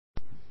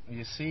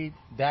You see,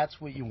 that's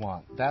what you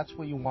want. That's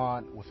what you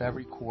want with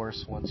every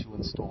course once you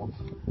install.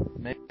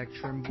 Make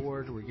trim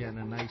board. We're getting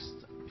a nice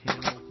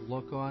panel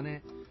look on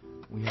it.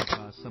 We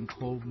have some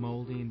cove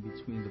molding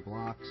between the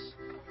blocks.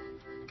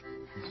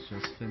 It's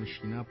just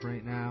finishing up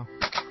right now.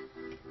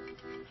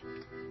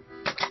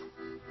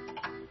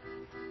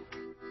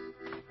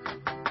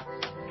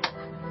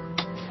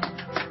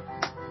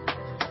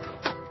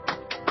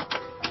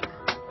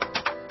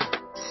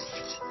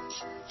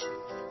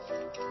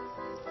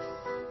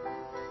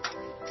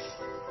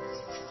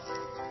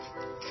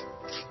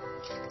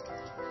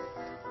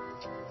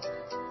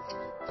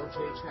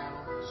 OJ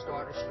channel,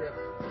 starter strip,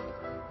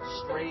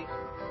 straight.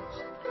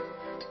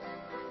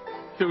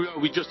 Here we are.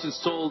 We just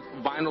installed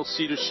vinyl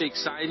cedar shake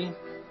siding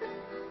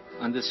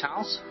on this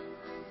house.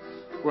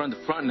 We're on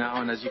the front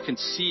now, and as you can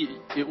see,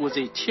 it was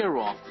a tear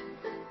off.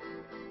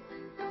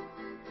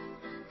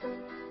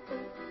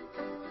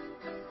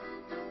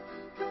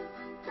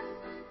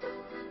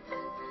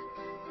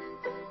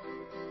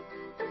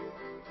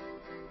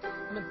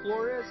 Herman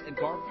Flores in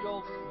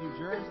Garfield, New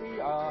Jersey.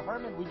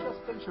 Herman, we just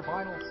finished your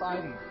vinyl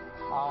siding.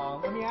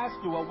 Let me ask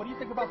you, what do you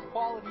think about the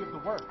quality of the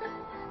work?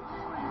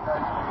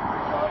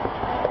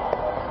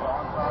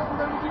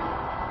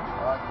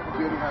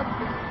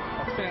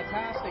 That's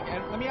fantastic.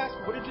 And let me ask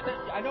you, what did you think?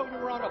 I know you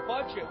were on a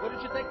budget. What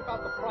did you think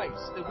about the price?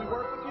 Did we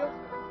work with you? I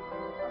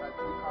had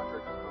 3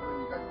 contractors come in.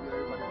 You guys did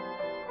everybody.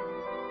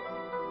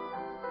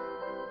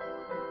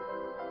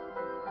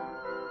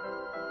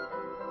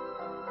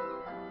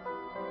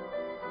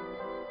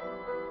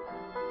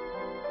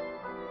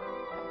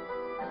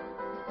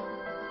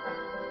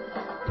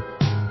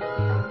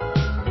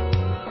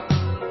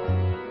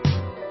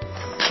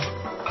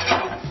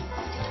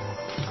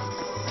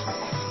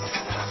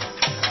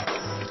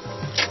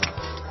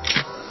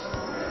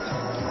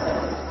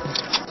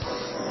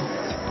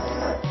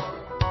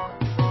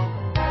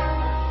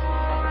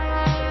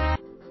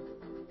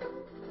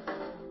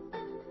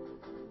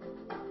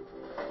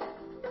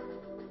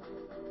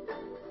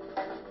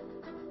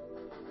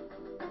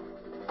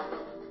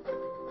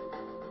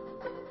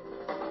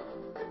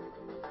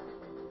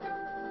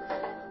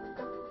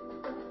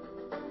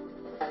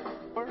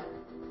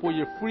 For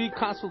your free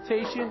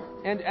consultation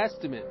and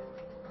estimate,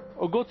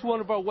 or go to one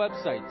of our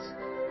websites.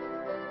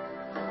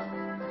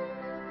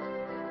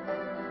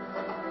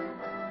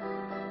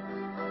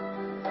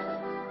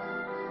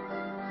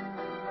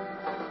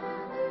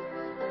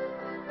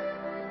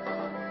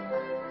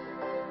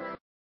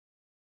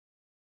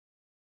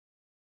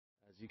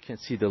 As you can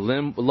see, the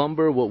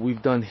lumber, what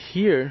we've done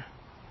here,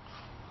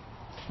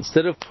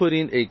 instead of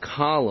putting a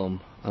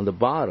column on the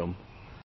bottom,